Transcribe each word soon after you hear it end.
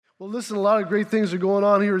Well, listen, a lot of great things are going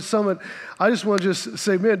on here at Summit. I just want to just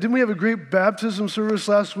say, man, didn't we have a great baptism service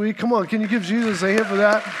last week? Come on, can you give Jesus a hand for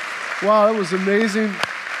that? Wow, that was amazing.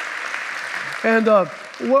 And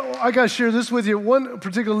I got to share this with you. One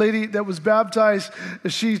particular lady that was baptized,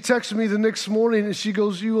 she texted me the next morning, and she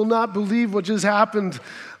goes, "You will not believe what just happened."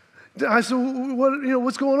 I said,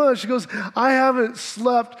 what's going on? She goes, "I haven't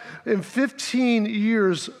slept in 15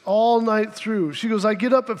 years all night through." She goes, "I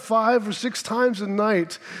get up at 5 or 6 times a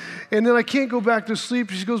night, and then I can't go back to sleep."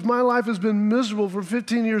 She goes, "My life has been miserable for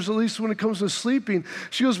 15 years, at least when it comes to sleeping."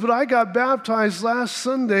 She goes, "But I got baptized last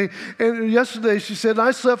Sunday, and yesterday," she said,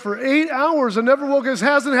 "I slept for 8 hours and never woke up. This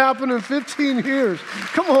hasn't happened in 15 years.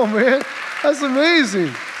 Come on, man. That's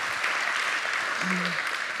amazing.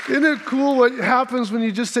 Isn't it cool what happens when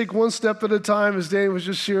you just take one step at a time, as Danny was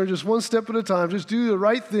just sharing, just one step at a time, just do the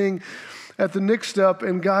right thing at the next step,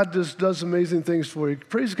 and God just does amazing things for you.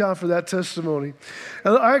 Praise God for that testimony.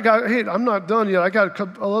 And I'm not done yet. I got a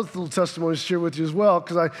couple other little testimonies to share with you as well,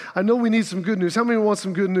 because I know we need some good news. How many want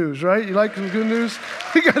some good news, right? You like some good news?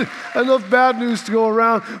 We got enough bad news to go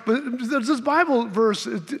around. But there's this Bible verse,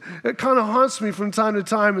 it kind of haunts me from time to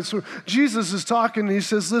time. It's where Jesus is talking, and he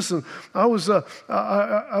says, "Listen, I was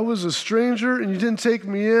a stranger, and you didn't take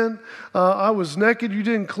me in. I was naked, you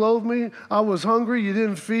didn't clothe me. I was hungry, you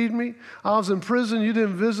didn't feed me. I was in prison, you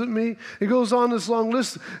didn't visit me." It goes on this long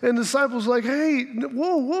list. And the disciples are like, "Hey,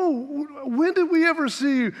 whoa, when did we ever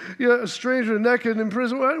see you a stranger naked in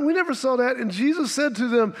prison? We never saw that." And Jesus said to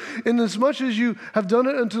them, "Inasmuch as you have done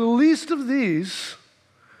it unto the least of these,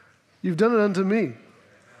 you've done it unto me."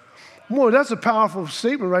 Boy, that's a powerful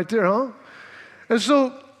statement right there, huh? And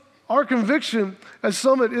so our conviction at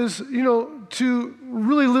Summit is, to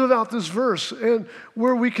really live out this verse, and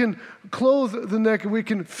where we can clothe the naked, we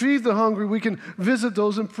can feed the hungry, we can visit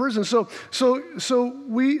those in prison. So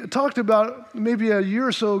we talked about maybe a year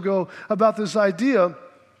or so ago about this idea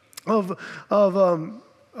of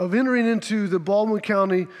entering into the Baldwin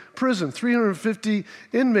County prison, 350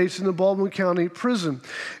 inmates in the Baldwin County prison.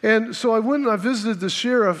 And so I went and I visited the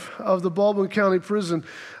sheriff of the Baldwin County prison,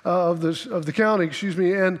 of the county,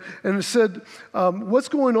 and said, "What's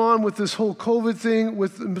going on with this whole COVID thing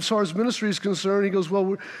as far as ministry is concerned?" He goes,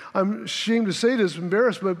 "Well, I'm ashamed to say this,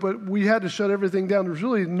 embarrassed, but we had to shut everything down. There's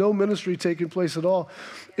really no ministry taking place at all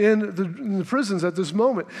in the prisons at this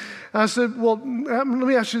moment." And I said, "Well, let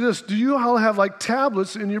me ask you this. Do you all have like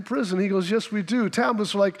tablets in your prison?" He goes, "Yes, we do.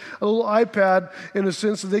 Tablets are like a little iPad in a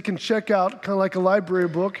sense that they can check out, kind of like a library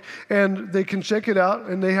book, and they can check it out,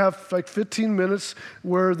 and they have like 15 minutes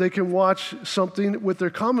where they can watch something with their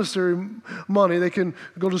commissary money. They can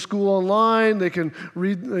go to school online, they can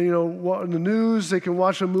read the news, they can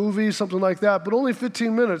watch a movie, something like that, but only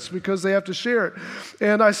 15 minutes because they have to share it."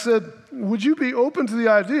 And I said, "Would you be open to the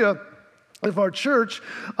idea if our church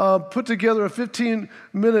put together a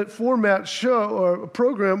 15-minute format show or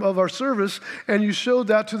program of our service, and you showed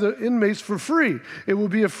that to the inmates for free? It would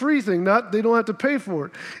be a free thing, they don't have to pay for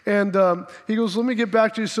it." And he goes, "Let me get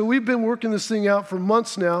back to you." So we've been working this thing out for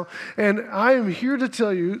months now, and I am here to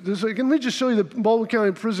tell you this. Let me just show you the Baldwin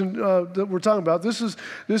County prison that we're talking about. This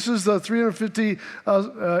is the 350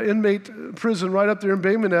 inmate prison right up there in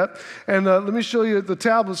Bay Minette. And let me show you the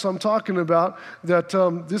tablets I'm talking about.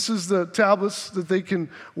 This is the tablets that they can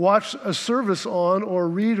watch a service on or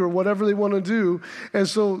read or whatever they want to do. And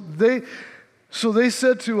so they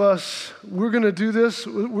said to us, "We're going to do this.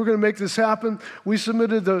 We're going to make this happen." We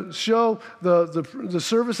submitted the show, the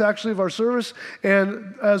service actually of our service,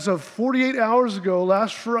 and as of 48 hours ago,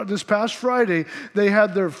 this past Friday, they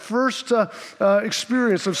had their first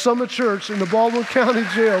experience of Summit Church in the Baldwin County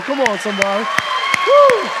Jail. Come on, somebody.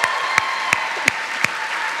 Woo!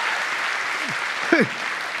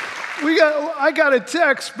 I got a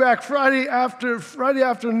text back Friday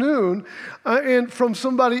afternoon and from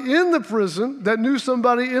somebody in the prison that knew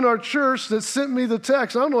somebody in our church that sent me the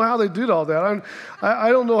text. I don't know how they did all that. I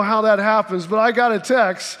don't know how that happens, but I got a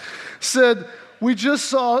text, said, "We just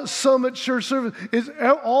saw Summit Church service."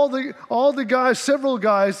 All the guys, several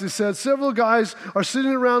guys, they said, several guys are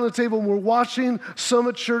sitting around the table, and we're watching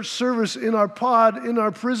Summit Church service in our pod, in our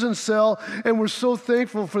prison cell, and we're so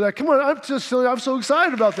thankful for that. Come on, I'm just telling you, I'm so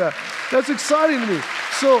excited about that. That's exciting to me.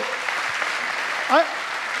 So,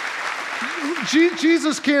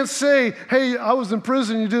 Jesus can't say, "Hey, I was in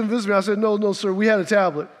prison, you didn't visit me." I said, no, sir, we had a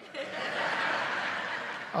tablet.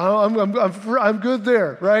 I'm good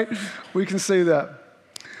there, right? We can say that.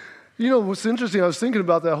 What's interesting, I was thinking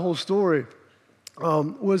about that whole story,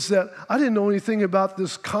 was that I didn't know anything about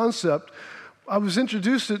this concept, I was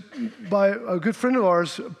introduced by a good friend of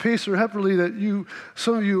ours, Pacer Hepperly, that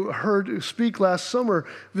some of you heard speak last summer,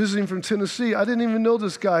 visiting from Tennessee. I didn't even know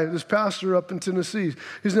this guy, this pastor up in Tennessee.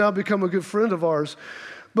 He's now become a good friend of ours.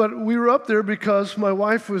 But we were up there because my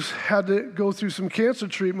wife had to go through some cancer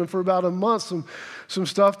treatment for about a month, some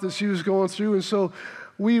stuff that she was going through, and so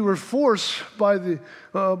we were forced by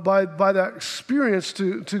that experience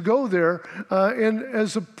to go there. And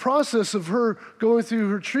as a process of her going through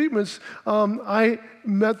her treatments, I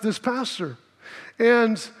met this pastor.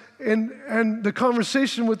 And the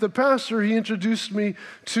conversation with the pastor, he introduced me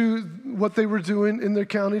to what they were doing in their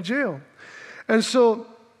county jail. And so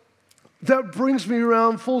that brings me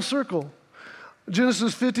around full circle.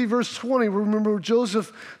 Genesis 50, verse 20, remember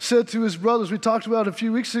Joseph said to his brothers, we talked about a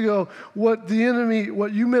few weeks ago, what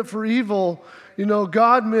you meant for evil,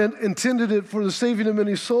 God intended it for the saving of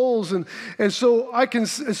many souls. And so I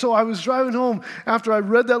was driving home after I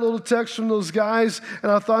read that little text from those guys,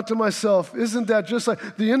 and I thought to myself, isn't that just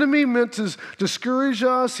like the enemy meant to discourage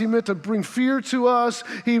us? He meant to bring fear to us.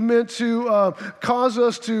 He meant to cause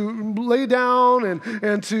us to lay down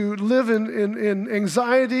and to live in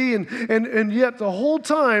anxiety. And yet the whole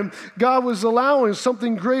time, God was allowing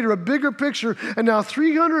something greater, a bigger picture. And now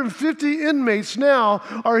 350 inmates now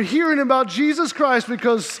are hearing about Jesus Christ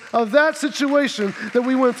because of that situation that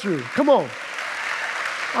we went through. Come on.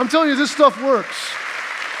 I'm telling you, this stuff works.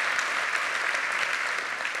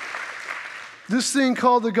 This thing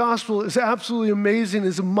called the gospel is absolutely amazing.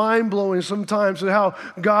 It's mind-blowing sometimes at how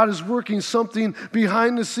God is working something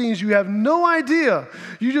behind the scenes. You have no idea.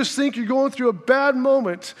 You just think you're going through a bad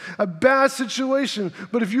moment, a bad situation.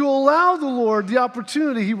 But if you allow the Lord the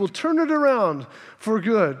opportunity, He will turn it around for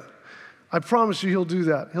good. I promise you He'll do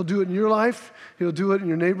that. He'll do it in your life. He'll do it in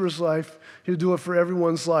your neighbor's life. He'll do it for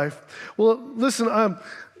everyone's life. Well, listen, I'm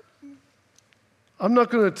not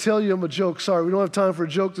going to tell you I'm a joke. Sorry, we don't have time for a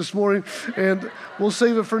joke this morning, and we'll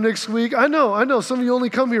save it for next week. I know. Some of you only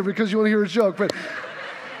come here because you want to hear a joke, but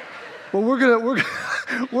we're gonna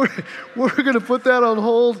put that on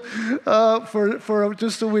hold for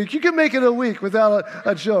just a week. You can make it a week without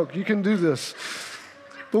a joke. You can do this.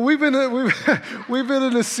 But we've been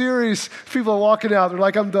in a series. People are walking out. They're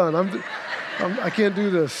like, I'm done. I can't do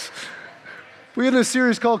this. We're in a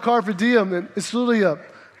series called Carpe Diem, and it's literally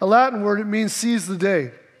a Latin word. It means seize the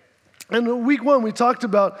day. And in week one, we talked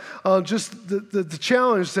about just the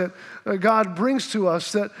challenge that God brings to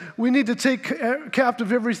us, that we need to take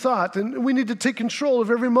captive every thought, and we need to take control of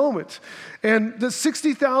every moment. And that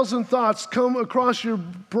 60,000 thoughts come across your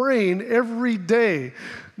brain every day.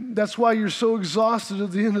 That's why you're so exhausted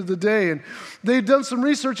at the end of the day. And they've done some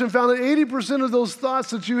research and found that 80% of those thoughts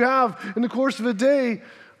that you have in the course of a day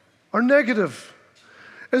are negative.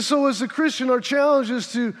 And so as a Christian, our challenge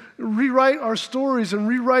is to rewrite our stories and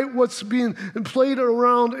rewrite what's being played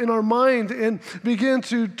around in our mind and begin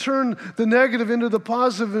to turn the negative into the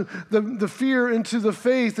positive, the fear into the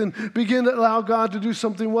faith, and begin to allow God to do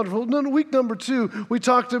something wonderful. Week number 2, we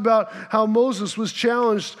talked about how Moses was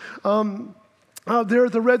challenged out there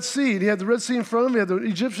at the Red Sea. He had the Red Sea in front of him. He had the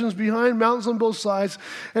Egyptians behind, mountains on both sides.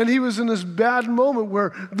 And he was in this bad moment where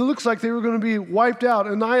it looks like they were going to be wiped out,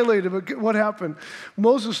 annihilated. But what happened?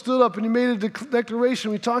 Moses stood up and he made a declaration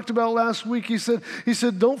we talked about last week. He said,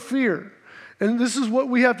 don't fear. And this is what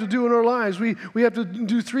we have to do in our lives. We have to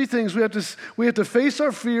do 3 things. We have to face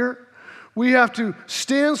our fear. We have to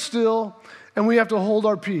stand still. And we have to hold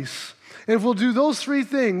our peace. And if we'll do those 3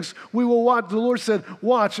 things, we will watch. The Lord said,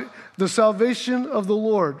 watch, the salvation of the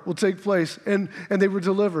Lord will take place. And they were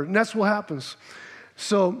delivered. And that's what happens.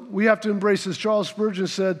 So we have to embrace this. Charles Spurgeon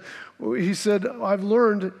said, I've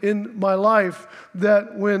learned in my life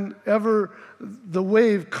that whenever the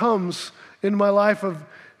wave comes in my life of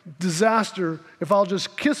disaster, if I'll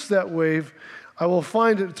just kiss that wave, I will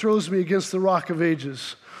find it throws me against the rock of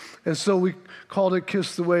ages. And so we called it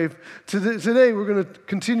Kiss the Wave. Today, we're going to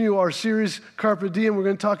continue our series, Carpe Diem. We're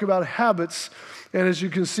going to talk about habits. And as you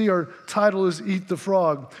can see, our title is Eat the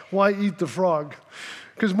Frog. Why eat the frog?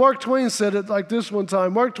 Because Mark Twain said it like this one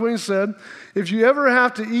time. Mark Twain said, if you ever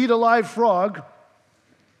have to eat a live frog,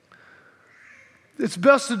 it's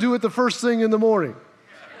best to do it the first thing in the morning.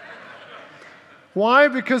 Why?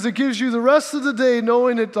 Because it gives you the rest of the day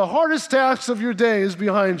knowing that the hardest task of your day is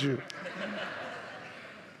behind you.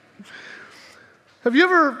 Have you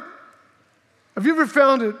ever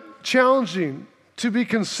found it challenging to be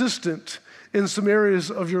consistent in some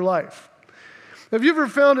areas of your life? Have you ever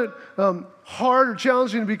found it hard or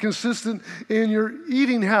challenging to be consistent in your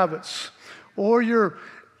eating habits or your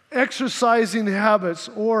exercising habits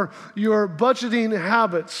or your budgeting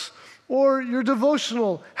habits or your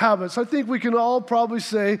devotional habits. I think we can all probably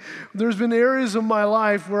say there's been areas of my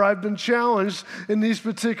life where I've been challenged in these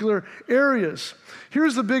particular areas.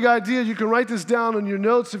 Here's the big idea. You can write this down in your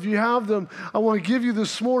notes if you have them. I want to give you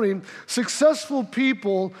this morning. Successful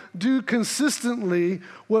people do consistently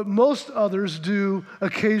what most others do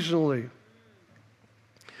occasionally.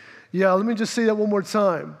 Yeah, let me just say that one more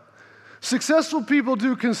time. Successful people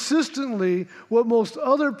do consistently what most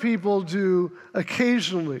other people do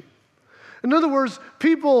occasionally. In other words,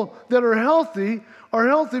 people that are healthy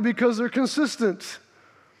because they're consistent.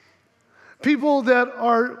 People that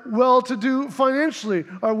are well-to-do financially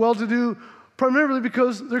are well-to-do primarily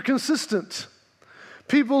because they're consistent.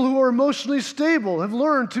 People who are emotionally stable have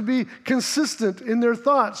learned to be consistent in their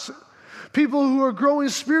thoughts. People who are growing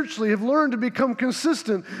spiritually have learned to become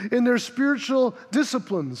consistent in their spiritual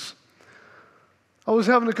disciplines. I was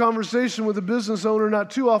having a conversation with a business owner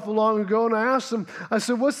not too awful long ago, and I asked him, I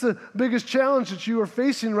said, what's the biggest challenge that you are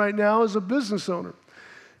facing right now as a business owner?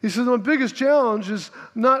 He said, my biggest challenge is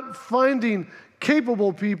not finding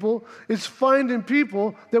capable people, it's finding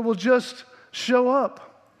people that will just show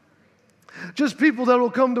up. Just people that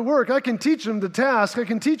will come to work. I can teach them the task. I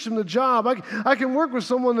can teach them the job. I can work with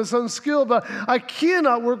someone that's unskilled, but I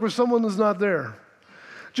cannot work with someone that's not there.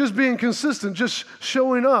 Just being consistent, just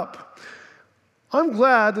showing up. I'm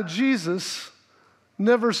glad that Jesus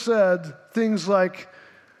never said things like,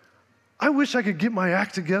 I wish I could get my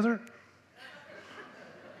act together.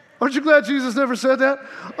 Aren't you glad Jesus never said that?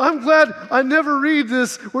 I'm glad I never read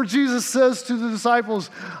this where Jesus says to the disciples,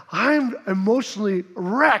 I'm emotionally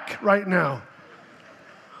wrecked right now.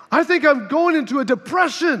 I think I'm going into a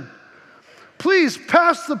depression. Please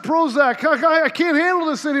pass the Prozac. I can't handle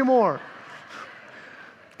this anymore.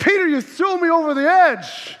 Peter, you threw me over the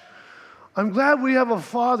edge. I'm glad we have a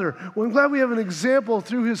Father. I'm glad we have an example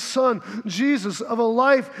through His Son, Jesus, of a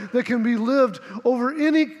life that can be lived over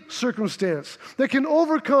any circumstance, that can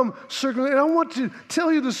overcome circumstance. And I want to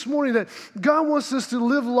tell you this morning that God wants us to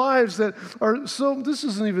live lives that are so, this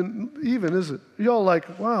isn't even, is it? Y'all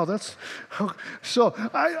like, wow, that's, so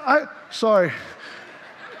sorry.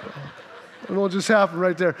 I don't know what just happened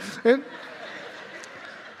right there. And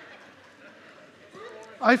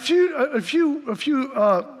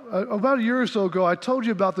about a year or so ago, I told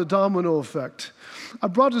you about the domino effect. I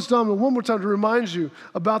brought this domino one more time to remind you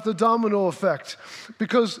about the domino effect,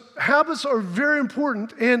 because habits are very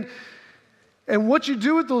important, and what you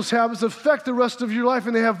do with those habits affect the rest of your life,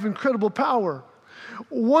 and they have incredible power.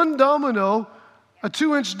 One domino, a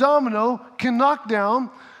 2-inch domino, can knock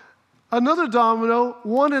down another domino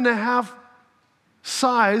 1.5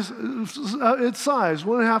 size, its size,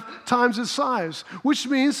 1.5 times its size, which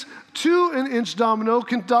means 2-inch domino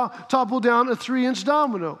can topple down a 3-inch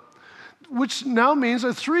domino, which now means a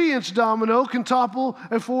 3-inch domino can topple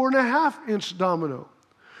a 4.5-inch domino.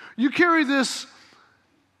 You carry this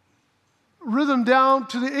rhythm down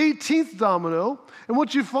to the 18th domino, and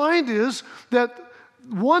what you find is that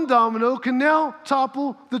one domino can now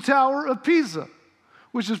topple the Tower of Pisa,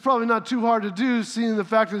 which is probably not too hard to do, seeing the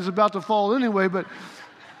fact that it's about to fall anyway.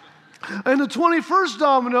 And the 21st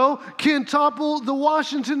domino can topple the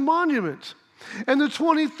Washington Monument. And the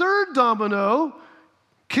 23rd domino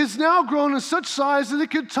has now grown in such size that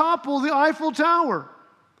it could topple the Eiffel Tower.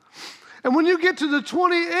 And when you get to the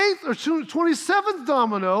 28th or 27th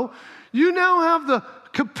domino, you now have the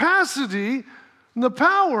capacity and the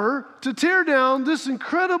power to tear down this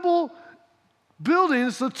incredible building.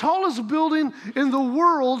 It's the tallest building in the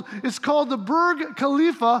world. It's called the Burj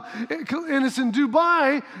Khalifa, and it's in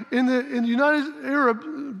Dubai, in the United Arab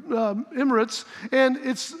Emirates, and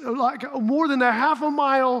it's like more than 1/2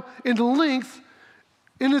 mile in length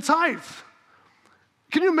in its height.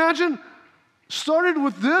 Can you imagine? Started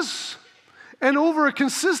with this, and over a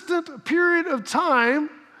consistent period of time,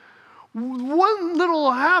 one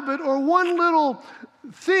little habit or one little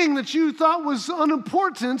thing that you thought was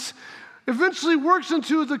unimportant eventually works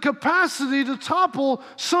into the capacity to topple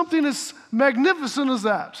something as magnificent as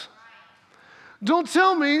that. Don't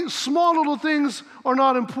tell me small little things are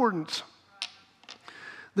not important.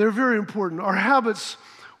 They're very important. Our habits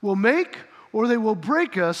will make or they will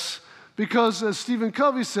break us because, as Stephen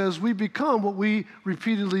Covey says, we become what we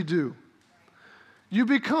repeatedly do. You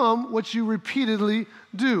become what you repeatedly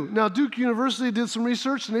do. Now, Duke University did some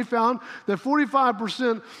research, and they found that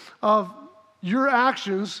 45% of your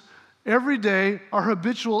actions every day are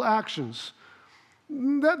habitual actions.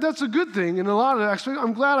 That's a good thing in a lot of aspects.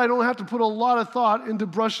 I'm glad I don't have to put a lot of thought into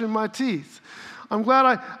brushing my teeth. I'm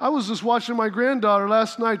glad I was just watching my granddaughter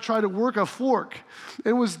last night try to work a fork.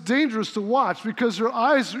 It was dangerous to watch because her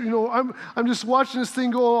eyes, I'm just watching this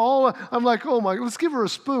thing go I'm like, oh my, let's give her a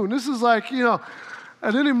spoon. This is like,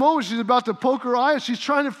 at any moment she's about to poke her eye. She's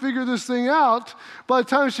trying to figure this thing out. By the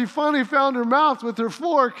time she finally found her mouth with her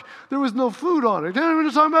fork, there was no food on it. You know what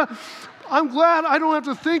I'm talking about? I'm glad I don't have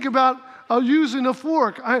to think about using a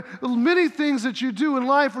fork. Many things that you do in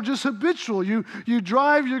life are just habitual. You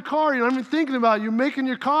drive your car, you're not even thinking about it. You're making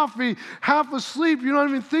your coffee half asleep, you're not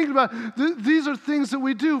even thinking about it. These are things that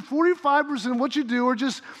we do. 45% of what you do are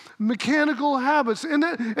just mechanical habits. And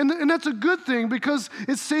that's a good thing because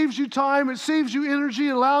it saves you time, it saves you energy,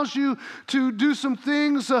 it allows you to do some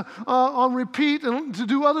things on repeat and to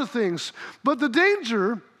do other things. But the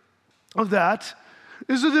danger of that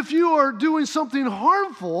is that if you are doing something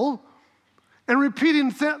harmful, and repeating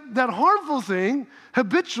that harmful thing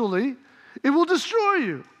habitually, it will destroy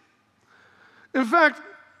you. In fact,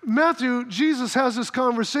 Jesus has this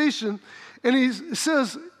conversation, and he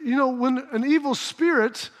says, when an evil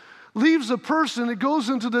spirit leaves a person, it goes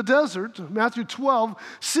into the desert, Matthew 12,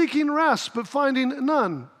 seeking rest, but finding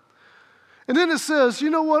none. And then it says,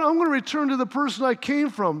 you know what, I'm going to return to the person I came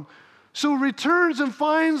from. So it returns and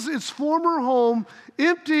finds its former home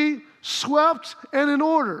empty, swept, and in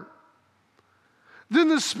order. Then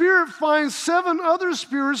the spirit finds 7 other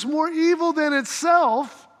spirits more evil than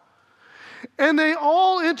itself, and they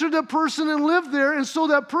all enter the person and live there, and so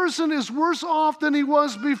that person is worse off than he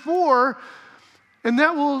was before, and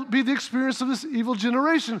that will be the experience of this evil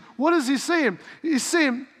generation. What is he saying? He's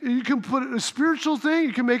saying you can put a spiritual thing,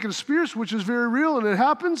 you can make it a spirit, which is very real, and it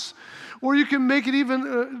happens, or you can make it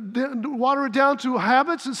even, water it down to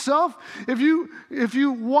habits itself. If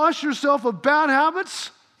you wash yourself of bad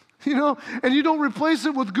habits, and you don't replace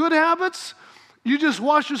it with good habits, you just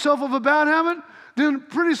wash yourself of a bad habit, then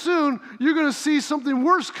pretty soon you're going to see something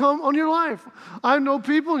worse come on your life. I know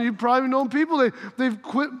people, and you've probably known people, they've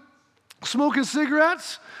quit smoking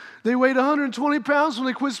cigarettes. They weighed 120 pounds when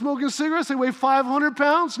they quit smoking cigarettes. They weigh 500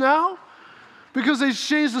 pounds now because they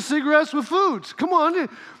changed the cigarettes with foods. Come on.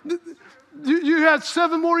 You had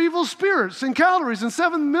 7 more evil spirits and calories, and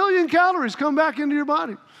 7 million calories come back into your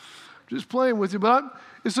body. Just playing with you, but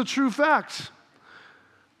it's a true fact.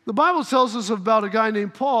 The Bible tells us about a guy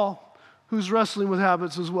named Paul who's wrestling with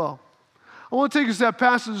habits as well. I want to take us to that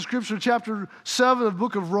passage of Scripture, chapter 7 of the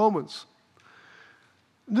book of Romans.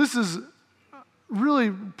 This is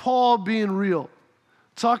really Paul being real,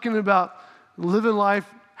 talking about living life,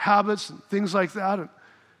 habits, and things like that. And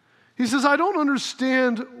he says, I don't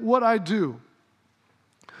understand what I do.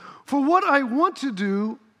 For what I want to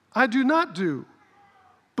do, I do not do.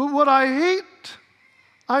 But what I hate,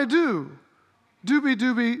 I do.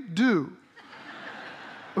 Doobie, do.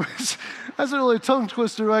 That's a really tongue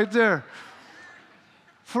twister right there.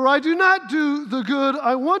 For I do not do the good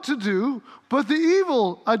I want to do, but the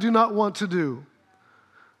evil I do not want to do.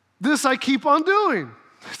 This I keep on doing.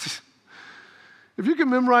 If you can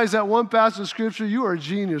memorize that one passage of Scripture, you are a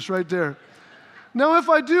genius right there. Now, if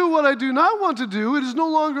I do what I do not want to do, it is no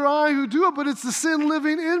longer I who do it, but it's the sin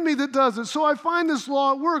living in me that does it. So I find this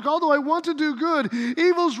law at work. Although I want to do good,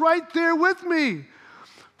 evil's right there with me.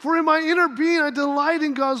 For in my inner being I delight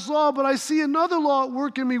in God's law, but I see another law at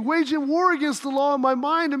work in me, waging war against the law in my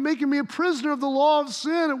mind and making me a prisoner of the law of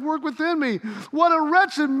sin at work within me. What a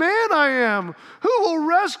wretched man I am! Who will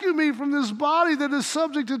rescue me from this body that is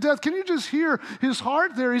subject to death? Can you just hear his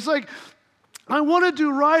heart there? He's like, I want to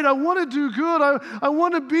do right. I want to do good. I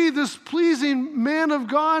want to be this pleasing man of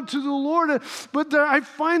God to the Lord. But I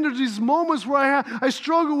find there's these moments where I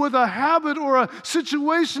struggle with a habit or a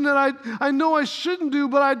situation that I know I shouldn't do,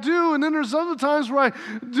 but I do. And then there's other times where I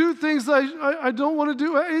do things that I don't want to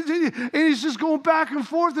do. And he's just going back and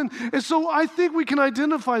forth. And so I think we can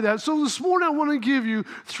identify that. So this morning I want to give you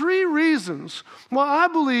 3 reasons why I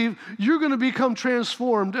believe you're going to become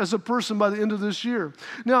transformed as a person by the end of this year.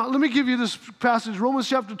 Now, let me give you this passage, Romans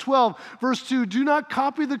chapter 12, verse 2. Do not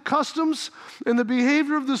copy the customs and the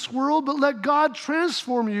behavior of this world, but let God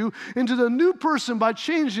transform you into the new person by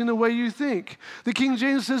changing the way you think. The King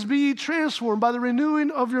James says, be ye transformed by the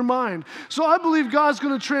renewing of your mind. So I believe God's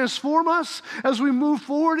going to transform us as we move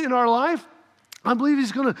forward in our life. I believe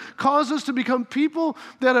he's going to cause us to become people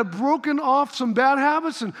that have broken off some bad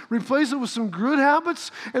habits and replace it with some good habits.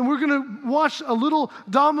 And we're going to watch a little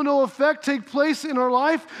domino effect take place in our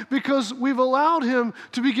life because we've allowed him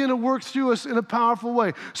to begin to work through us in a powerful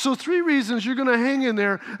way. So 3 reasons you're going to hang in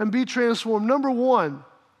there and be transformed. Number 1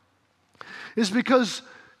 is because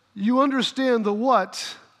you understand the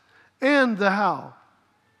what and the how.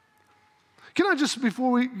 Can I just,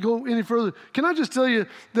 before we go any further, can I just tell you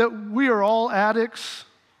that we are all addicts?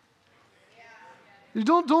 You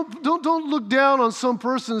don't look down on some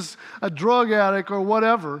person as a drug addict or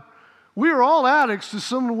whatever. We are all addicts to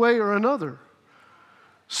some way or another.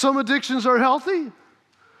 Some addictions are healthy,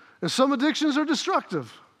 and some addictions are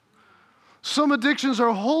destructive. Some addictions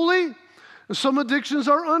are holy, and some addictions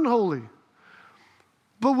are unholy.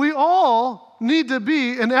 But we all need to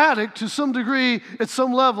be an addict to some degree, at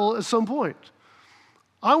some level, at some point.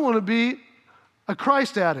 I want to be a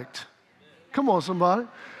Christ addict. Come on, somebody.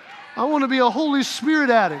 I want to be a Holy Spirit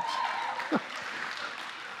addict.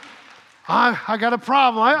 I got a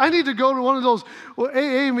problem. I need to go to one of those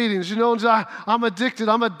AA meetings, you know, and I'm addicted.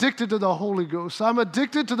 I'm addicted to the Holy Ghost. I'm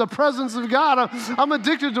addicted to the presence of God. I'm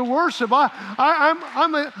addicted to worship.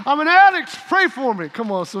 I'm an addict. Pray for me. Come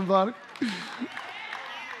on, somebody.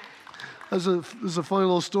 This is a funny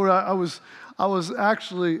little story. I was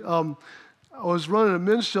running a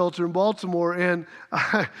men's shelter in Baltimore, and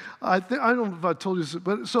I don't know if I told you this,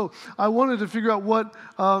 but so I wanted to figure out what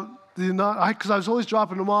because I was always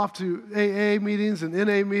dropping them off to AA meetings and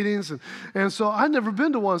NA meetings, and so I'd never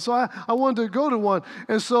been to one, so I wanted to go to one,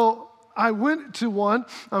 and so I went to one.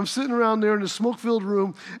 I'm sitting around there in a smoke-filled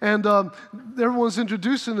room, and everyone's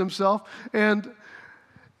introducing themselves, and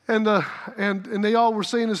they all were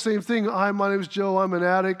saying the same thing. Hi, my name is Joe. I'm an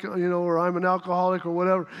addict, you know, or I'm an alcoholic or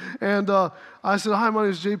whatever. And I said, hi, my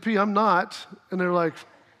name is JP. I'm not. And they're like,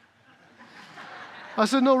 I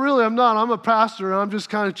said, no, really, I'm not. I'm a pastor, and I'm just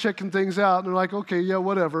kind of checking things out. And they're like, okay, yeah,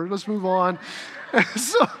 whatever. Let's move on. And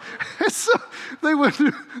so they went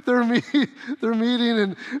through their meeting,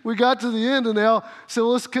 and we got to the end, and they all said,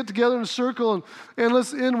 well, let's get together in a circle, and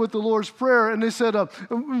let's end with the Lord's Prayer. And they said,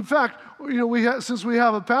 in fact, you know, since we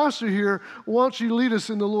have a pastor here, why don't you lead us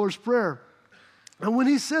in the Lord's Prayer? And when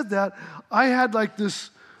he said that, I had like this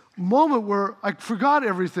moment where I forgot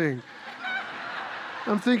everything.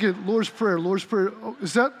 I'm thinking, Lord's Prayer. Oh,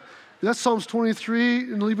 is that Psalms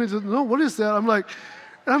 23? And lead me to, no, what is that? I'm like,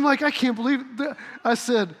 I can't believe that. I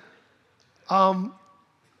said,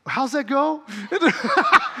 how's that go? And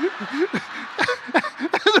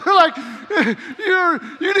they're like,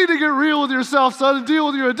 you need to get real with yourself, son, and deal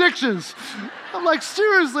with your addictions. I'm like,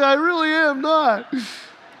 seriously, I really am not.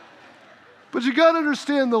 But you got to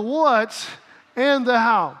understand the what and the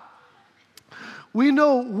how. We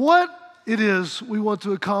know what it is we want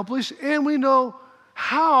to accomplish, and we know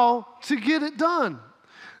how to get it done.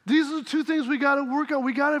 These are the two things we got to work on.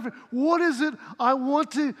 What is it I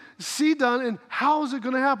want to see done, and how is it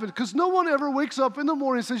going to happen? Because no one ever wakes up in the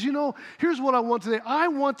morning and says, you know, here's what I want today. I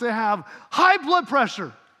want to have high blood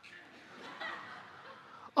pressure.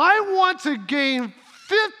 I want to gain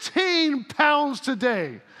 15 pounds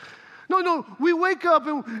today. No, we wake up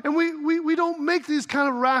and we don't make these kind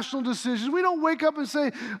of rational decisions. We don't wake up and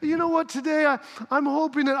say, you know what, today I'm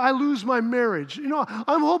hoping that I lose my marriage. You know,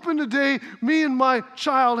 I'm hoping today me and my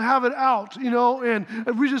child have it out, you know, and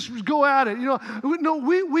we just go at it. You know, no,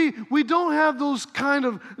 we don't have those kind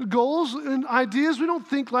of goals and ideas. We don't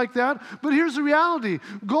think like that. But here's the reality.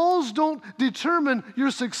 Goals don't determine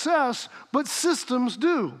your success, but systems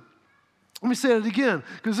do. Let me say it again,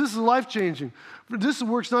 because this is life-changing. This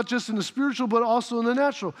works not just in the spiritual, but also in the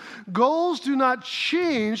natural. Goals do not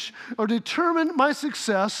change or determine my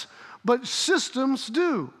success, but systems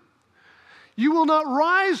do. You will not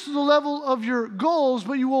rise to the level of your goals,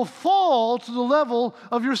 but you will fall to the level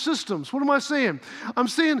of your systems. What am I saying? I'm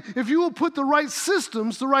saying if you will put the right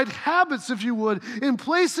systems, the right habits, if you would, in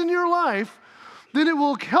place in your life, then it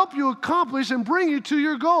will help you accomplish and bring you to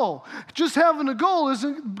your goal. Just having a goal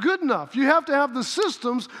isn't good enough. You have to have the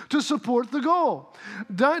systems to support the goal.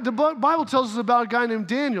 The Bible tells us about a guy named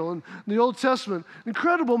Daniel in the Old Testament,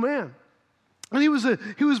 incredible man. And he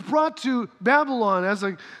was brought to Babylon as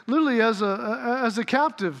a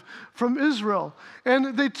captive from Israel.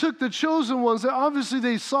 And they took the chosen ones. Obviously,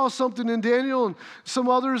 they saw something in Daniel and some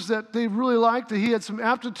others that they really liked, that he had some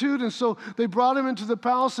aptitude. And so they brought him into the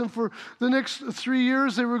palace. And for the next 3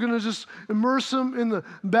 years, they were going to just immerse him in the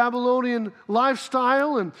Babylonian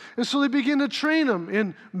lifestyle. And so they began to train him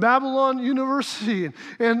in Babylon University.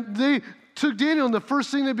 And they took Daniel, and the first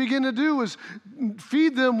thing they began to do was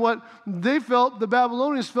feed them what they felt, the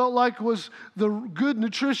Babylonians felt like was the good,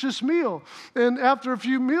 nutritious meal. And after a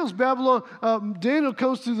few meals, Daniel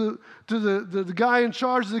comes to the guy in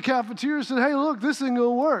charge of the cafeteria and said, hey, look, this ain't going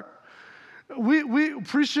to work. We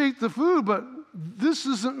appreciate the food, but this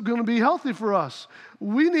isn't going to be healthy for us.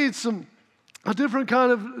 We need a different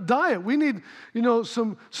kind of diet. We need,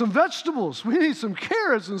 some vegetables. We need some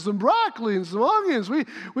carrots and some broccoli and some onions.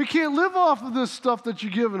 We can't live off of this stuff that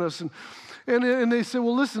you're giving us. And they said,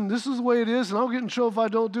 well, listen, this is the way it is, and I'll get in trouble if I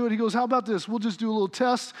don't do it. He goes, how about this? We'll just do a little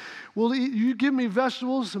test. We'll eat, you give me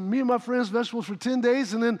vegetables, and me and my friends vegetables for 10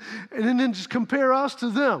 days, and then just compare us to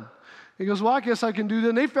them. He goes, well, I guess I can do that.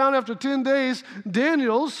 And they found after 10 days,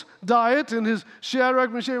 Daniel's diet and his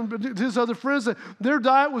Shadrach, Meshach, his other friends, that their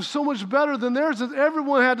diet was so much better than theirs that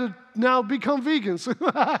everyone had to now become vegans.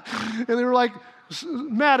 And they were like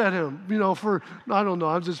mad at him, for, I don't know,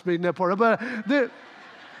 I'm just making that part up.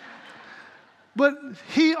 But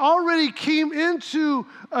he already came into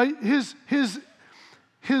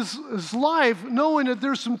his life knowing that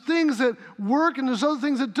there's some things that work and there's other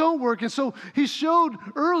things that don't work. And so he showed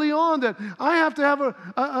early on that I have to have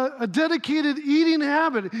a dedicated eating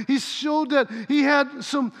habit. He showed that he had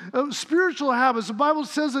some spiritual habits. The Bible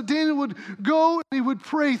says that Daniel would go and he would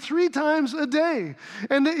pray 3 times a day.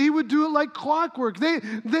 And he would do it like clockwork. They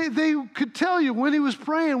could tell you when he was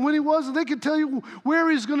praying, when he wasn't. They could tell you where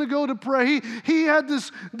he's going to go to pray. He had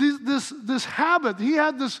this habit. He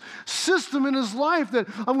had this system in his life that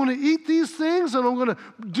I'm going to eat these things and I'm going to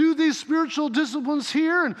do these spiritual disciplines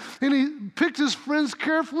here. And he picked his friends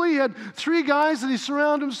carefully. He had 3 guys that he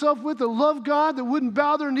surrounded himself with that loved God, that wouldn't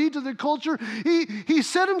bow their knee to the culture. He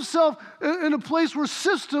set himself in a place where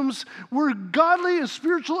systems were godly and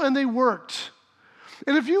spiritual and they worked.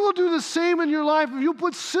 And if you will do the same in your life, if you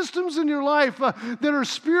put systems in your life that are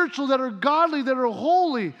spiritual, that are godly, that are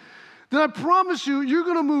holy, then I promise you, you're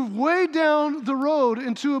going to move way down the road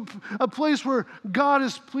into a place where God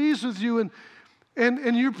is pleased with you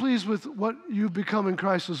and you're pleased with what you've become in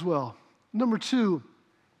Christ as well. Number 2,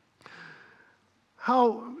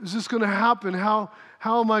 how is this going to happen? How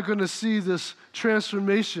am I going to see this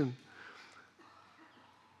transformation?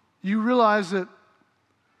 You realize that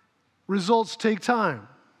results take time.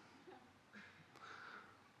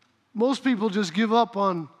 Most people just give up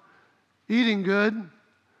on eating good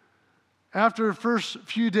after the first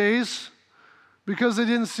few days because they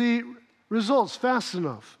didn't see results fast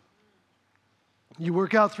enough. You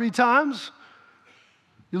work out 3 times,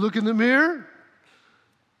 you look in the mirror,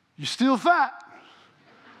 you're still fat.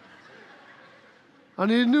 I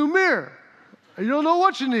need a new mirror. You don't know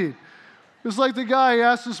what you need. It's like the guy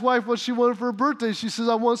asked his wife what she wanted for her birthday. She says,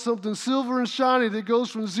 I want something silver and shiny that goes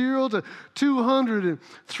from 0 to 200 in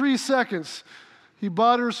 3 seconds. He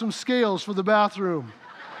bought her some scales for the bathroom.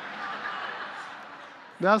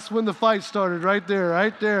 That's when the fight started, right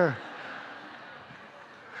there.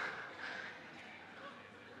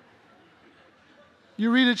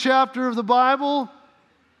 You read a chapter of the Bible,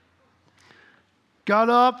 got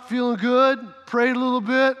up feeling good, prayed a little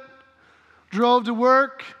bit, drove to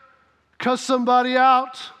work, cussed somebody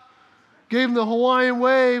out, gave them the Hawaiian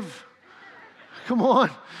wave, come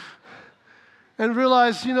on, and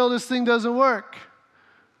realized, this thing doesn't work.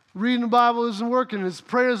 Reading the Bible isn't working. His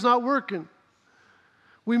prayer is not working.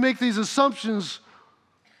 We make these assumptions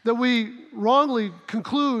that we wrongly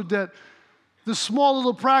conclude that the small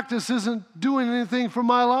little practice isn't doing anything for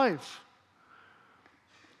my life.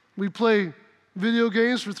 We play video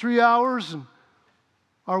games for 3 hours and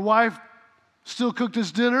our wife still cooked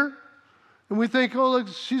us dinner and we think, oh, look,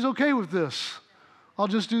 she's okay with this. I'll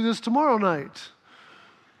just do this tomorrow night.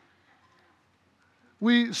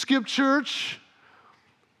 We skip church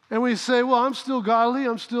and we say, well, I'm still godly.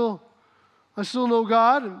 I still know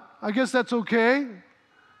God, and I guess that's okay.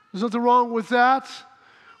 There's nothing wrong with that.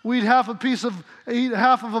 We eat half of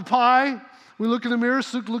a pie. We look in the mirror,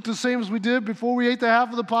 look the same as we did before we ate the half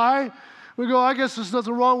of the pie. We go, I guess there's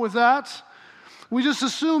nothing wrong with that. We just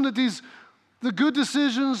assume that the good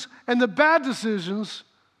decisions and the bad decisions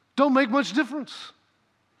don't make much difference.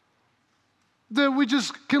 That we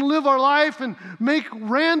just can live our life and make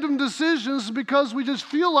random decisions because we just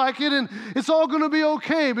feel like it and it's all going to be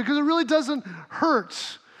okay because it really doesn't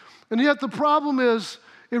hurt. And yet the problem is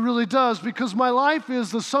it really does because my life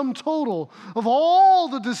is the sum total of all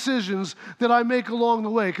the decisions that I make along the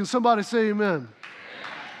way. Can somebody say amen?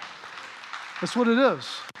 That's what it is.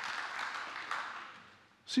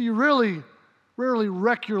 So you rarely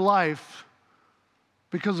wreck your life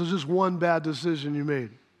because of just one bad decision you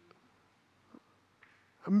made.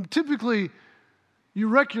 Typically, you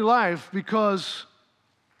wreck your life because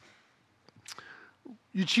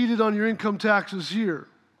you cheated on your income taxes here.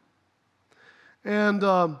 And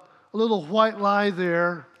a little white lie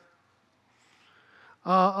there,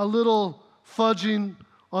 a little fudging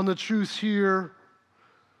on the truth here,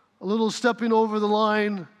 a little stepping over the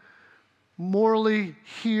line morally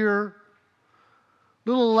here,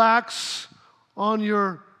 little lax on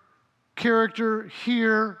your character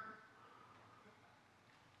here.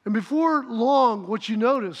 And before long, what you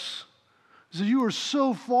notice is that you are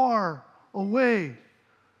so far away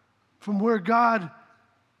from where God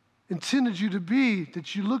intended you to be,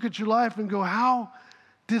 that you look at your life and go, how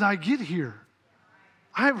did I get here?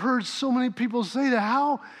 I've heard so many people say that.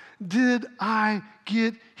 How did I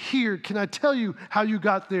get here? Can I tell you how you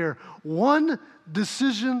got there? One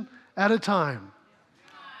decision at a time.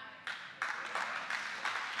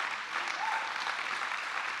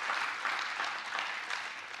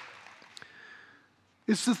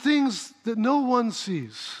 It's the things that no one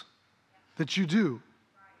sees that you do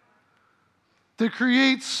that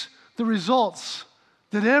creates the results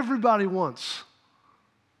that everybody wants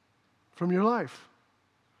from your life.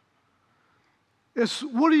 It's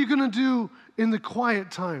what are you going to do in the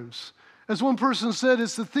quiet times? As one person said,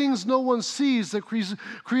 it's the things no one sees that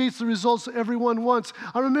creates the results that everyone wants.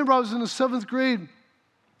 I remember I was in the 7th grade,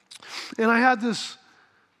 and I had this,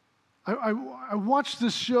 I watched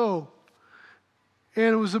this show, and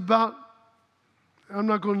it was about, I'm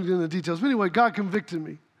not going to get into the details, but anyway, God convicted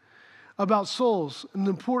me about souls and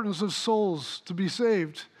the importance of souls to be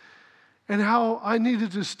saved and how I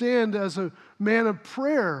needed to stand as a man of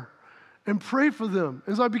prayer and pray for them.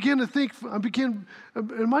 As I began to think, it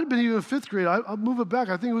might have been even 5th grade. I'll move it back.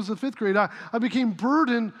 I think it was the 5th grade. I became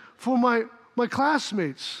burdened for my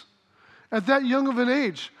classmates at that young of an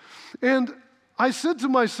age. And I said to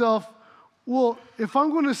myself, well, if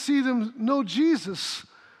I'm going to see them know Jesus,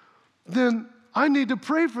 then I need to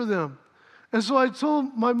pray for them. And so I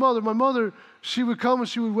told my mother, she would come and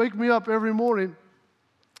she would wake me up every morning,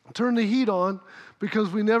 turn the heat on, because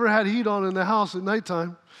we never had heat on in the house at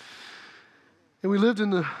nighttime. And we lived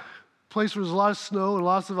in a place where there was a lot of snow and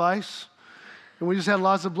lots of ice, and we just had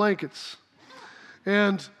lots of blankets.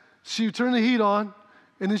 And she would turn the heat on,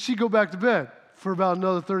 and then she'd go back to bed for about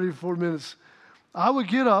another 34 minutes. I would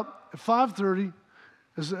get up at 5:30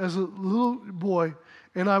 as a little boy,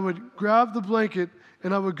 and I would grab the blanket,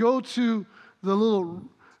 and I would go to the little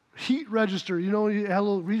heat register. You know, you had a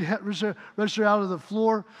little register out of the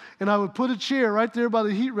floor, and I would put a chair right there by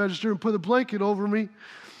the heat register and put a blanket over me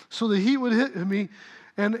so the heat would hit me,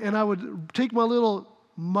 and I would take my little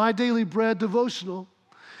My Daily Bread devotional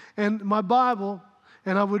and my Bible,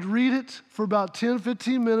 and I would read it for about 10,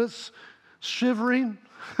 15 minutes, shivering,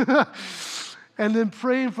 and then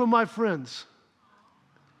praying for my friends,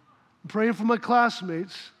 praying for my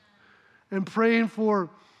classmates, and praying for,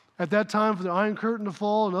 at that time, for the Iron Curtain to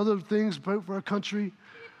fall and other things, praying for our country.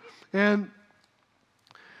 And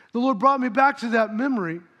the Lord brought me back to that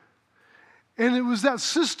memory, and it was that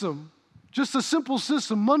system, just a simple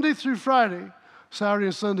system, Monday through Friday. Saturday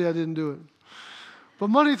and Sunday I didn't do it. But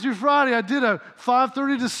Monday through Friday, I did a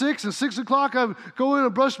 5:30 to 6, and 6 o'clock I would go in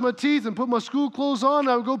and brush my teeth and put my school clothes on.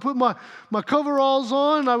 I would go put my coveralls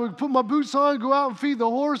on, and I would put my boots on, go out and feed the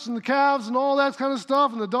horse and the calves and all that kind of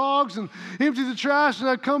stuff, and the dogs, and empty the trash. And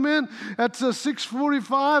I'd come in at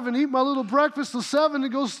 6:45 and eat my little breakfast till 7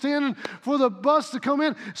 and go standing for the bus to come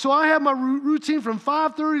in. So I had my routine from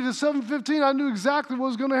 5:30 to 7:15. I knew exactly what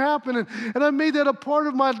was going to happen, and I made that a part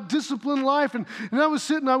of my disciplined life. And I was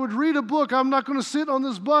sitting, I would read a book. I'm not going to sit on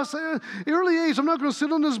this bus. Early age, I'm not going to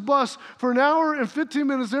sit on this bus for an hour and 15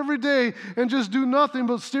 minutes every day and just do nothing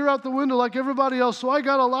but stare out the window like everybody else. So I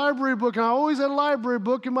got a library book, and I always had a library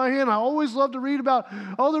book in my hand. I always loved to read about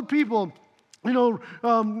other people. You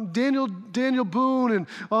know, Daniel Boone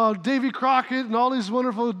and Davy Crockett and all these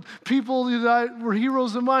wonderful people that were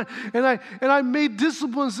heroes of mine. And I made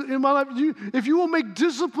disciplines in my life. If you will make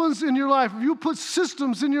disciplines in your life, if you put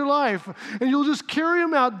systems in your life, and you'll just carry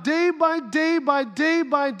them out day by day by day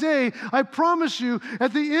by day, I promise you,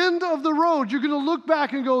 at the end of the road, you're going to look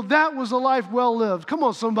back and go, that was a life well lived. Come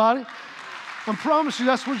on, somebody. I promise you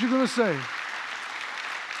that's what you're going to say.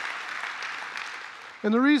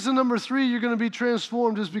 And the reason, number 3, you're going to be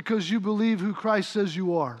transformed is because you believe who Christ says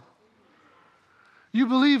you are. You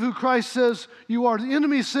believe who Christ says you are. The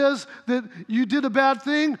enemy says that you did a bad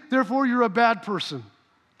thing, therefore you're a bad person.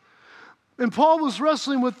 And Paul was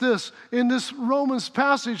wrestling with this in this Romans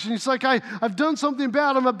passage. And he's like, I've done something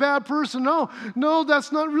bad. I'm a bad person. No,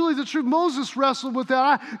 that's not really the truth. Moses wrestled with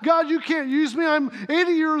that. God, you can't use me. I'm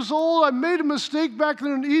 80 years old. I made a mistake back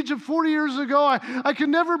there in Egypt 40 years ago. I can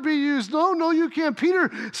never be used. No, you can't. Peter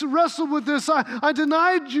wrestled with this. I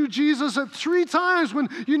denied you, Jesus, at 3 times when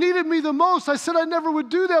you needed me the most. I said I never would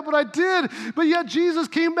do that, but I did. But yet Jesus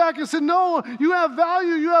came back and said, no, you have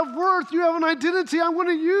value. You have worth. You have an identity. I'm going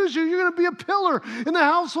to use you. You're going to be a pillar in the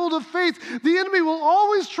household of faith. The enemy will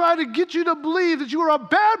always try to get you to believe that you are a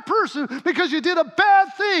bad person because you did a bad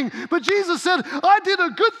thing. But Jesus said, I did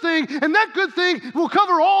a good thing, and that good thing will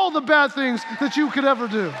cover all the bad things that you could ever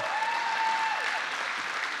do.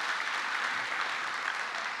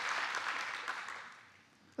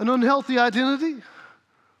 An unhealthy identity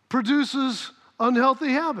produces unhealthy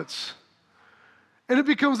habits. And it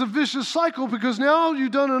becomes a vicious cycle because now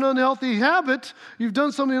you've done an unhealthy habit, you've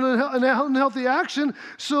done something, an unhealthy action,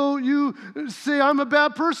 so you say, I'm a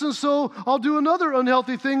bad person, so I'll do another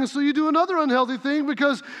unhealthy thing, and so you do another unhealthy thing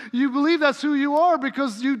because you believe that's who you are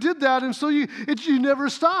because you did that, and so you never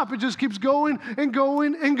stop. It just keeps going and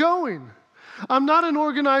going and going. I'm not an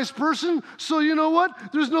organized person, so you know what?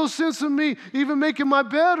 There's no sense in me even making my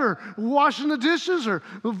bed or washing the dishes or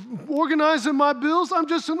organizing my bills. I'm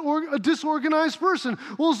just a disorganized person.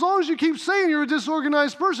 Well, as long as you keep saying you're a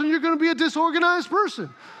disorganized person, you're going to be a disorganized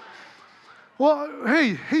person. Well,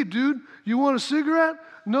 hey, dude, you want a cigarette?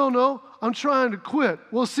 No, I'm trying to quit.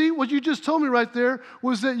 Well, see, what you just told me right there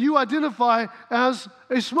was that you identify as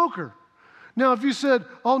a smoker. Now, if you said,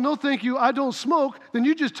 oh, no, thank you, I don't smoke, then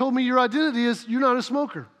you just told me your identity is you're not a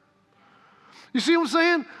smoker. You see what I'm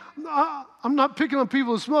saying? I'm not picking on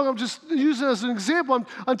people who smoke. I'm just using it as an example.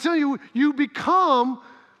 I'm telling you, you become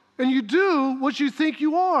and you do what you think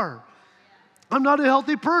you are. I'm not a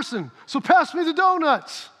healthy person, so pass me the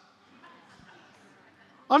donuts.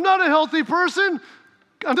 I'm not a healthy person.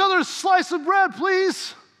 Another slice of bread,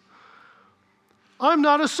 please. I'm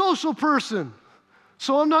not a social person.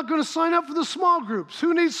 So I'm not going to sign up for the small groups.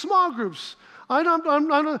 Who needs small groups? I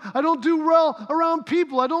don't do well around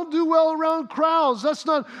people. I don't do well around crowds. That's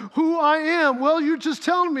not who I am. Well, you're just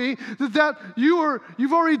telling me that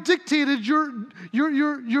you've already dictated your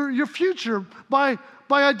future by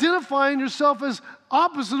identifying yourself as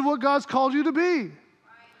opposite of what God's called you to be.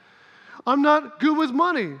 I'm not good with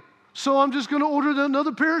money, so I'm just going to order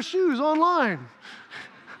another pair of shoes online.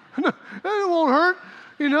 It won't hurt.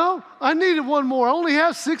 You know, I needed one more. I only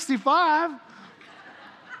have 65.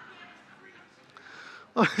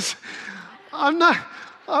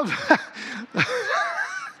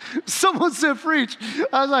 Someone said preach.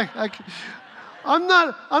 I was like, I'm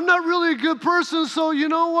not really a good person, so you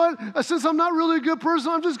know what? Since I'm not really a good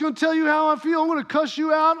person, I'm just going to tell you how I feel. I'm going to cuss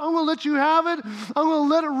you out. I'm going to let you have it. I'm going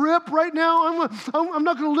to let it rip right now. I'm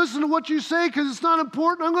not going to listen to what you say because it's not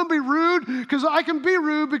important. I'm going to be rude because I can be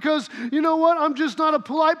rude because, you know what? I'm just not a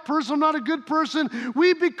polite person. I'm not a good person.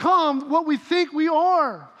 We become what we think we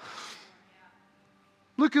are.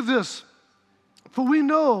 Look at this. For we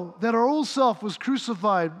know that our old self was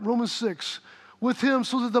crucified, Romans 6, with him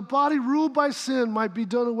so that the body ruled by sin might be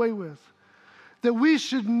done away with, that we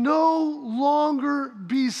should no longer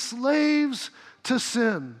be slaves to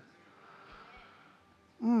sin.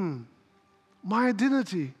 My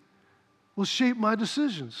identity will shape my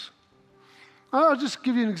decisions. I'll just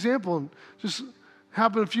give you an example. Just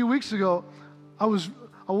happened a few weeks ago.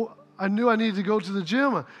 I knew I needed to go to the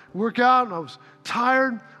gym, work out, and I was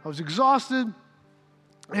tired, I was exhausted,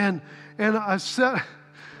 and I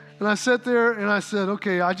sat there and I said,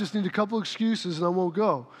 okay, I just need a couple excuses and I won't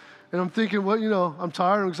go. And I'm thinking, well, you know, I'm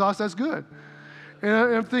tired, I'm exhausted, that's good. And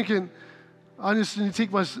I'm thinking, I just need to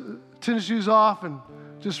take my tennis shoes off and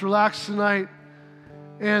just relax tonight.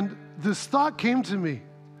 And this thought came to me.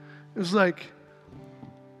 It was like,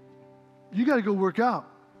 you got to go work out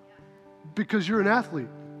because you're an athlete.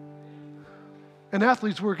 And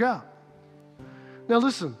athletes work out. Now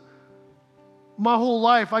listen. My whole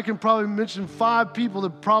life, I can probably mention 5 people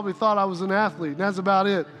that probably thought I was an athlete, and that's about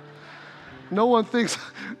it. No one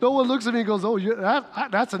looks at me and goes, oh,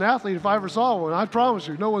 that's an athlete if I ever saw one. I promise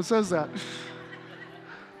you, no one says that.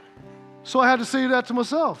 So I had to say that to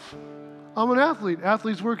myself. I'm an athlete.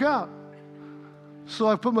 Athletes work out. So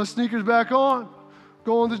I put my sneakers back on,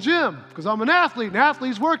 go in the gym, because I'm an athlete, and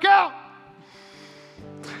athletes work out.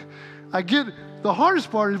 The hardest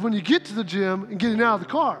part is when you get to the gym and getting out of the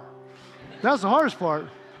car. That's the hardest part.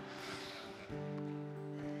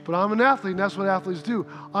 But I'm an athlete, and that's what athletes do.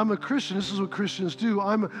 I'm a Christian. This is what Christians do.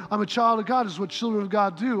 I'm a child of God. This is what children of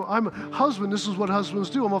God do. I'm a husband. This is what husbands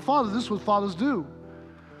do. I'm a father. This is what fathers do.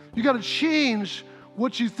 You got to change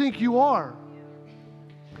what you think you are.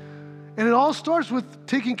 And it all starts with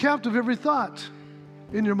taking captive every thought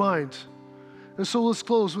in your mind. And so let's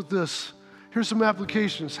close with this. Here's some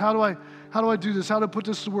applications. How do I do this? How do I put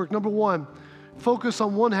this to work? Number 1, focus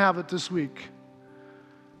on one habit this week.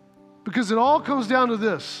 Because it all comes down to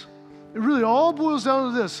this. It really all boils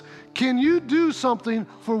down to this. Can you do something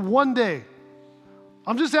for one day?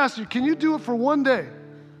 I'm just asking you, can you do it for one day?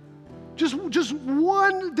 Just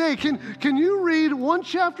one day. Can you read one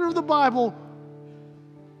chapter of the Bible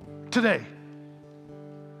today?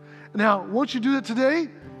 Now, once you do it today,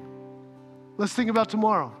 let's think about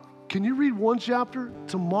tomorrow. Can you read one chapter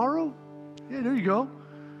tomorrow? Yeah, there you go.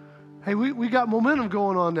 Hey, we got momentum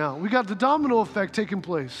going on now. We got the domino effect taking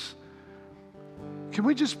place. Can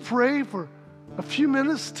we just pray for a few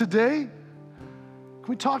minutes today? Can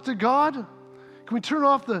we talk to God? Can we turn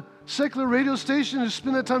off the secular radio station and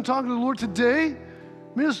spend that time talking to the Lord today?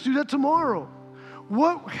 Maybe let's do that tomorrow.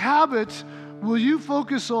 What habit will you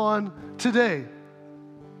focus on today?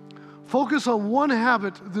 Focus on one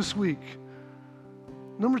habit this week.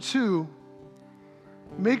 Number 2,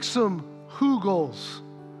 make some who goals.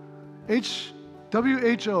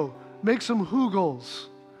 WHO. Make some who goals.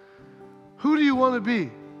 Who do you want to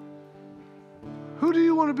be? Who do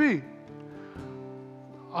you want to be?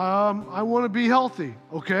 I want to be healthy.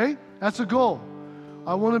 Okay, that's a goal.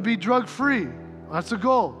 I want to be drug-free. That's a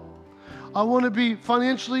goal. I want to be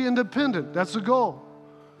financially independent. That's a goal.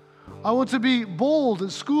 I want to be bold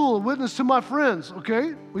at school and witness to my friends.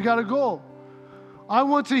 Okay, we got a goal. I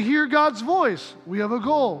want to hear God's voice. We have a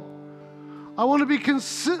goal. I want to be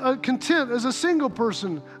content as a single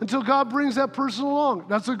person until God brings that person along.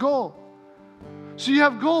 That's a goal. So you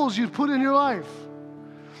have goals you put in your life.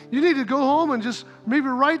 You need to go home and just maybe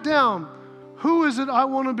write down, who is it I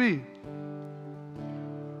want to be?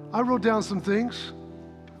 I wrote down some things.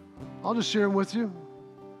 I'll just share them with you.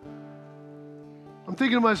 I'm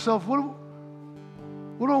thinking to myself, what do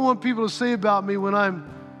I want people to say about me when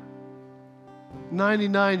I'm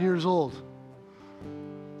 99 years old?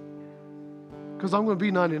 Because I'm going to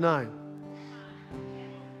be 99.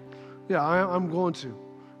 Yeah, I'm going to.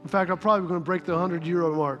 In fact, I'm probably going to break the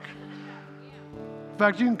 100-year-old mark. In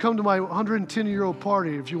fact, you can come to my 110-year-old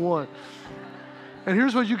party if you want. And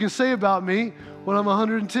here's what you can say about me when I'm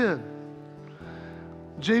 110.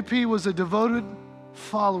 JP was a devoted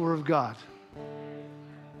follower of God.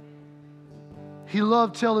 He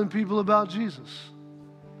loved telling people about Jesus.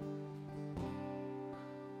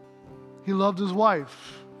 He loved his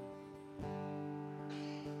wife.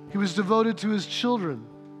 He was devoted to his children.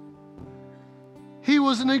 He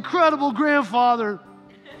was an incredible grandfather.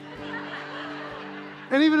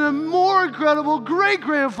 And even a more incredible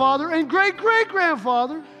great-grandfather and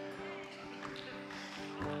great-great-grandfather.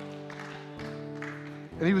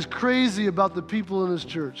 And he was crazy about the people in his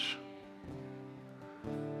church.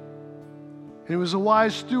 And he was a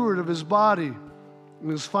wise steward of his body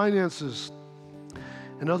and his finances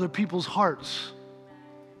and other people's hearts.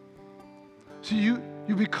 So you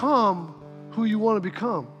become who you want to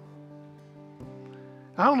become.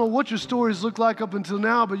 I don't know what your stories look like up until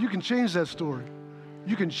now, but you can change that story.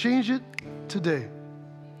 You can change it today.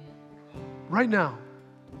 Right now.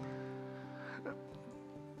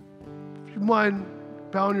 If you mind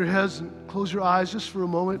bowing your heads and close your eyes just for a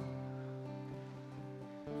moment.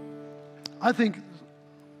 I think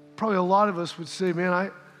probably a lot of us would say,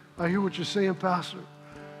 man, I hear what you're saying, Pastor.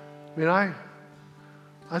 Man,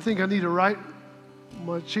 I think I need to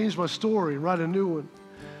change my story and write a new one.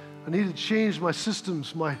 I need to change my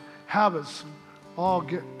systems, my habits, all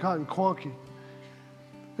gotten quonky.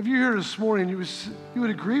 If you're here this morning, you would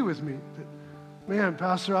agree with me that, man,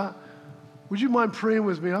 Pastor, would you mind praying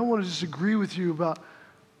with me? I want to just agree with you about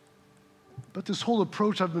this whole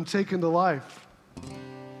approach I've been taking to life.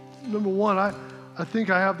 Number one, I think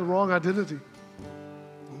I have the wrong identity.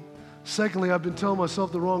 Secondly, I've been telling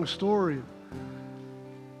myself the wrong story.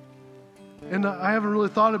 And I haven't really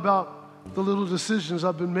thought about the little decisions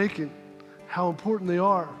I've been making, how important they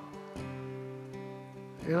are.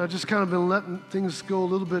 And I've just kind of been letting things go a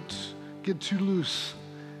little bit, get too loose.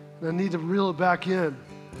 And I need to reel it back in.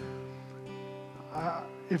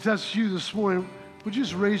 If that's you this morning, would you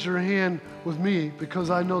just raise your hand with me?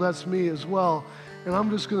 Because I know that's me as well. And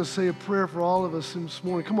I'm just going to say a prayer for all of us this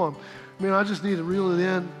morning. Come on. Man, I just need to reel it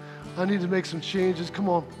in. I need to make some changes. Come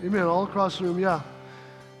on. Amen. All across the room. Yeah.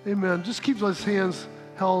 Amen. Just keep those hands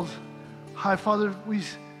held high. Father, we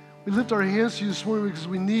lift our hands to you this morning because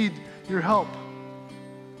we need your help.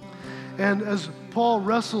 And as Paul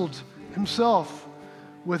wrestled himself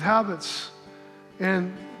with habits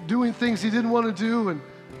and doing things he didn't want to do and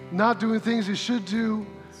not doing things he should do,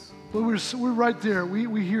 but we're right there.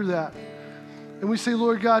 We hear that. And we say,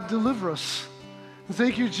 Lord God, deliver us. And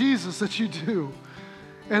thank you, Jesus, that you do.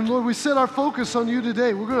 And Lord, we set our focus on you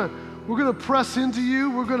today. We're gonna press into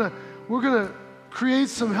you. We're gonna create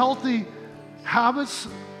some healthy habits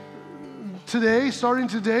today, starting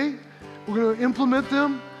today. We're gonna implement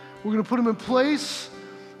them. We're gonna put them in place.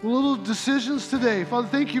 Little decisions today. Father,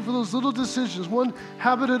 thank you for those little decisions, one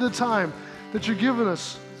habit at a time that you're giving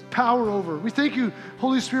us power over. We thank you,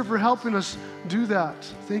 Holy Spirit, for helping us do that.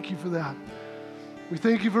 Thank you for that. We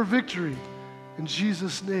thank you for victory. In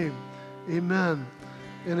Jesus' name, amen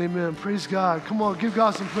and amen. Praise God. Come on, give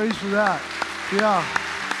God some praise for that. Yeah.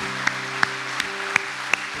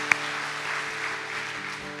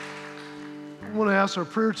 I want to ask our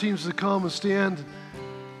prayer teams to come and stand.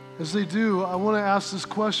 As they do, I want to ask this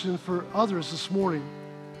question for others this morning.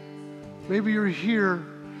 Maybe you're here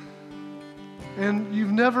and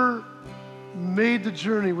you've never made the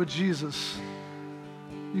journey with Jesus.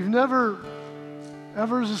 You've never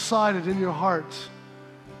ever decided in your heart,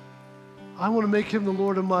 I want to make him the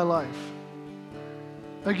Lord of my life.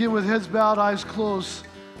 Again, with heads bowed, eyes closed,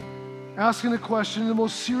 asking a question, the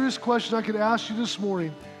most serious question I could ask you this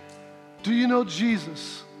morning. Do you know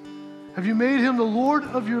Jesus? Have you made him the Lord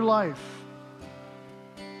of your life?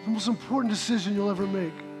 The most important decision you'll ever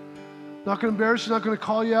make. Not going to embarrass you, not going to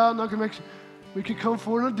call you out, not going to make you come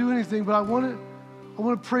forward, not do anything, but I want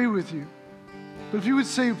to pray with you. But if you would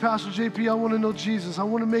say, Pastor JP, I want to know Jesus. I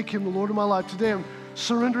want to make him the Lord of my life. Today I'm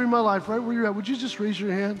surrendering my life right where you're at. Would you just raise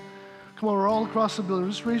your hand? Come on, we're all across the building.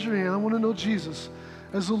 Just raise your hand. I want to know Jesus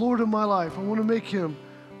as the Lord of my life. I want to make him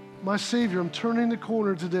my Savior. I'm turning the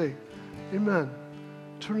corner today. Amen.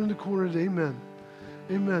 Turning the corner today. Amen.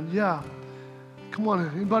 Amen. Yeah. Come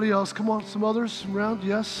on. Anybody else? Come on. Some others around?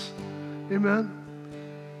 Yes. Amen.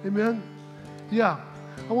 Amen. Yeah.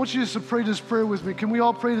 I want you just to pray this prayer with me. Can we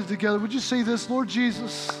all pray this together? Would you say this? Lord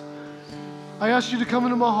Jesus, I ask you to come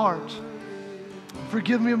into my heart.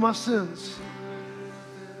 Forgive me of my sins.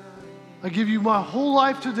 I give you my whole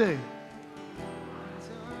life today.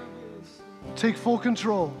 Take full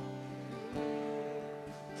control.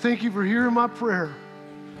 Thank you for hearing my prayer.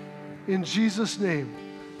 In Jesus' name,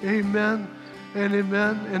 amen and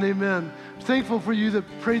amen and amen. I'm thankful for you that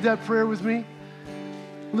prayed that prayer with me.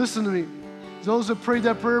 Listen to me. Those that prayed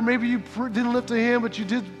that prayer, maybe you didn't lift a hand, but you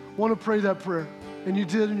did want to pray that prayer, and you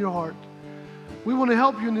did in your heart. We want to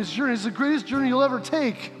help you in this journey. It's the greatest journey you'll ever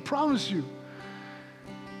take, I promise you.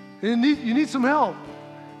 And you need some help.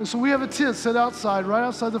 And so we have a tent set outside, right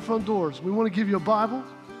outside the front doors. We want to give you a Bible,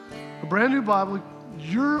 a brand new Bible,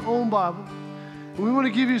 your own Bible. And we want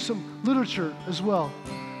to give you some literature as well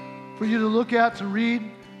for you to look at, to read,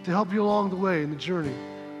 to help you along the way in the journey.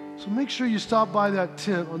 So make sure you stop by that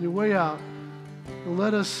tent on your way out and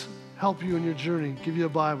let us help you in your journey, give you a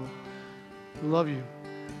Bible. We love you.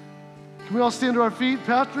 Can we all stand to our feet?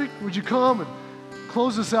 Patrick, would you come and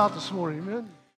close us out this morning? Amen.